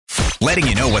letting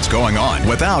you know what's going on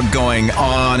without going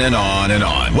on and on and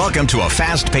on. Welcome to a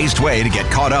fast-paced way to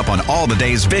get caught up on all the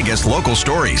day's biggest local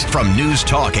stories from News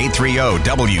Talk 830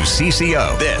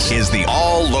 WCCO. This is the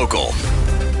All Local.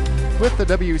 With the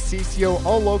WCCO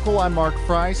All Local, I'm Mark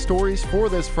Freie. Stories for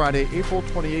this Friday, April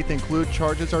 28th include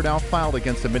charges are now filed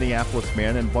against a Minneapolis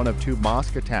man in one of two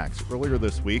mosque attacks earlier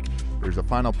this week. There's a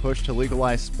final push to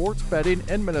legalize sports betting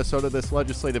in Minnesota this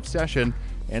legislative session,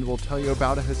 and we'll tell you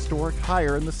about a historic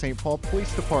hire in the St. Paul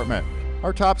Police Department.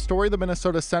 Our top story, the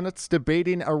Minnesota Senate's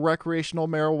debating a recreational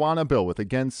marijuana bill with,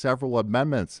 again, several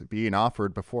amendments being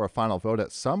offered before a final vote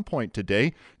at some point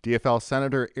today. DFL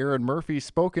Senator Aaron Murphy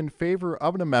spoke in favor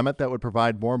of an amendment that would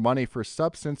provide more money for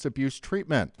substance abuse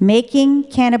treatment. Making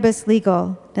cannabis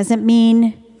legal doesn't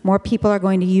mean more people are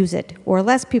going to use it or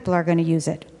less people are going to use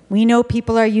it. We know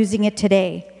people are using it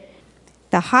today.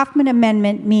 The Hoffman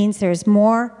Amendment means there's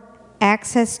more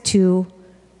access to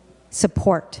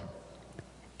support.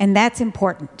 And that's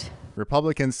important.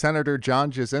 Republican Senator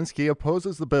John Jasinski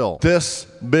opposes the bill. This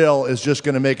bill is just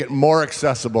going to make it more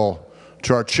accessible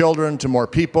to our children, to more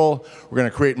people. We're going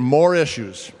to create more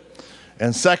issues.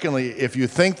 And secondly, if you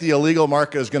think the illegal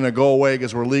market is going to go away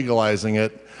because we're legalizing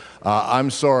it,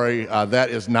 I'm sorry, that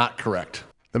is not correct.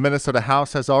 The Minnesota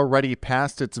House has already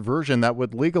passed its version that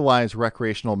would legalize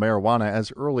recreational marijuana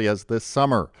as early as this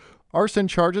summer. Arson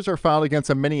charges are filed against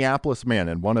a Minneapolis man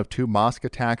in one of two mosque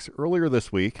attacks earlier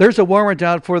this week. There's a warrant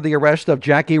out for the arrest of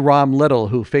Jackie Rom Little,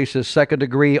 who faces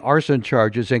second-degree arson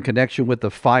charges in connection with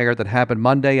the fire that happened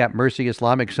Monday at Mercy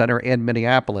Islamic Center in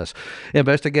Minneapolis.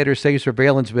 Investigators say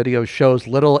surveillance video shows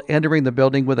Little entering the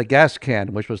building with a gas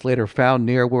can, which was later found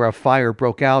near where a fire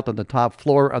broke out on the top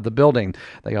floor of the building.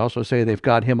 They also say they've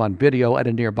got him on video at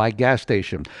a nearby gas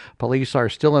station. Police are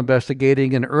still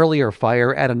investigating an earlier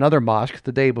fire at another mosque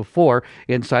the day before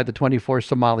inside the 24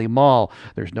 Somali Mall.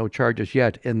 There's no charges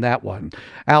yet in that one.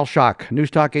 Al Shock,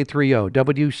 News Talk 830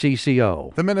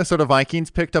 WCCO. The Minnesota Vikings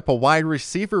picked up a wide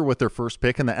receiver with their first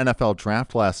pick in the NFL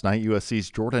draft last night. USC's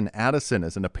Jordan Addison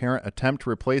is an apparent attempt to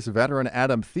replace veteran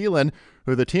Adam Thielen,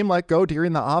 who the team let go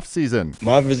during the offseason.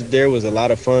 My visit there was a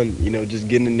lot of fun, just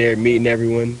getting in there, meeting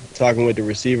everyone, talking with the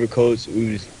receiver coach.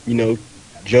 We was,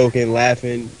 joking,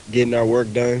 laughing, getting our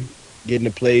work done, getting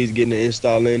the plays, getting the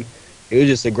install in. It was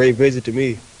just a great visit to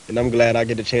me, and I'm glad I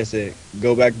get the chance to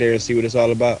go back there and see what it's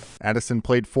all about. Addison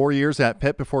played 4 years at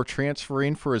Pitt before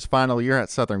transferring for his final year at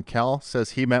Southern Cal.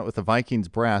 Says he met with the Vikings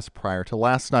brass prior to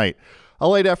last night. A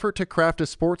late effort to craft a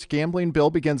sports gambling bill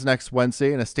begins next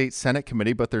Wednesday in a state Senate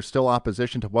committee, but there's still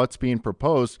opposition to what's being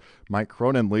proposed. Mike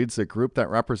Cronin leads a group that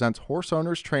represents horse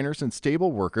owners, trainers, and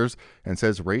stable workers and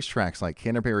says racetracks like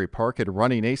Canterbury Park and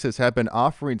Running Aces have been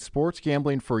offering sports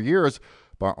gambling for years,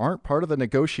 but aren't part of the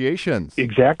negotiations.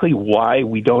 Exactly why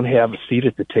we don't have a seat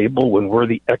at the table when we're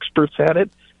the experts at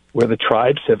it, where the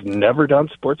tribes have never done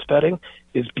sports betting,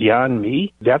 is beyond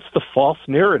me. That's the false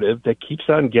narrative that keeps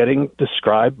on getting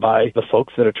described by the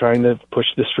folks that are trying to push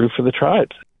this through for the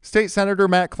tribes. State Senator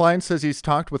Matt Klein says he's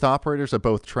talked with operators of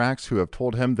both tracks who have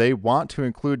told him they want to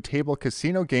include table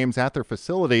casino games at their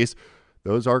facilities.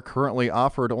 Those are currently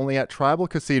offered only at tribal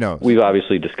casinos. We've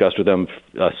obviously discussed with them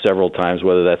several times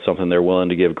whether that's something they're willing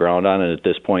to give ground on, and at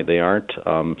this point they aren't.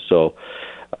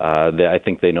 I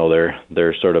think they know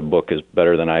their sort of book is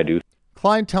better than I do.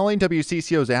 Klein telling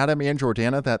WCCO's Adam and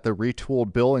Jordana that the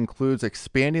retooled bill includes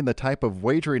expanding the type of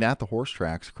wagering at the horse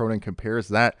tracks. Cronin compares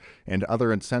that and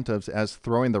other incentives as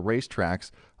throwing the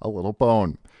racetracks a little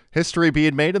bone. History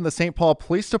being made in the St. Paul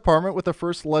Police Department with the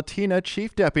first Latina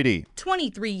Chief Deputy.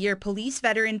 23-year police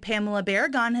veteran Pamela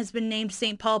Barragan has been named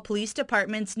St. Paul Police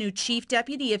Department's new Chief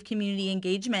Deputy of Community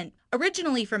Engagement.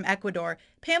 Originally from Ecuador,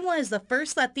 Pamela is the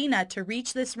first Latina to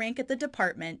reach this rank at the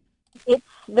department. It's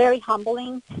very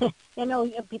humbling.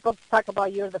 People talk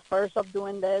about you're the first of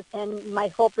doing this, and my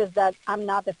hope is that I'm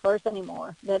not the first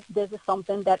anymore, that this is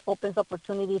something that opens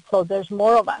opportunity so there's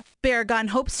more of us. Barragan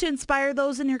hopes to inspire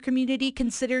those in her community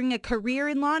considering a career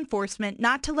in law enforcement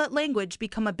not to let language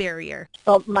become a barrier.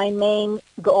 So my main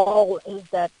goal is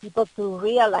that people to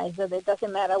realize that it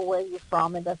doesn't matter where you're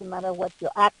from, it doesn't matter what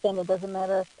your accent, it doesn't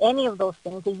matter any of those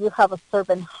things. If you have a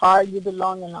servant heart, you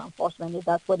belong in law enforcement if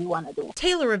that's what you want to do.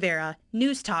 Taylor Rivera,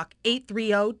 News Talk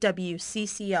 830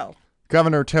 WCCO.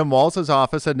 Governor Tim Walz's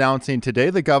office announcing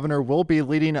today the governor will be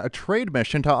leading a trade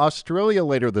mission to Australia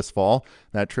later this fall.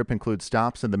 That trip includes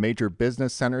stops in the major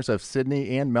business centers of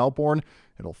Sydney and Melbourne.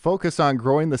 It'll focus on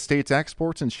growing the state's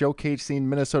exports and showcasing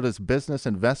Minnesota's business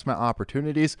investment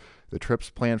opportunities. The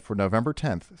trip's planned for November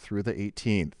 10th through the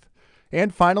 18th.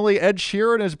 And finally, Ed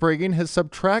Sheeran is bringing his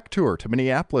Subtract tour to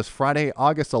Minneapolis Friday,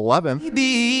 August 11th.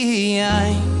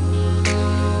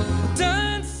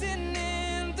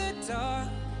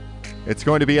 It's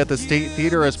going to be at the State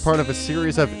Theater as part of a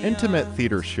series of intimate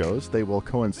theater shows. They will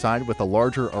coincide with the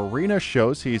larger arena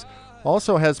shows he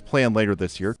also has planned later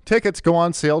this year. Tickets go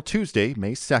on sale Tuesday,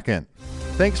 May 2nd.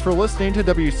 Thanks for listening to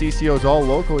WCCO's All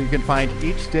Local. You can find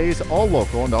each day's All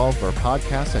Local and all of our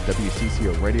podcasts at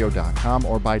WCCORadio.com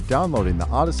or by downloading the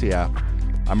Odyssey app.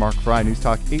 I'm Mark Freie, News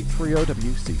Talk 830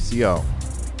 WCCO.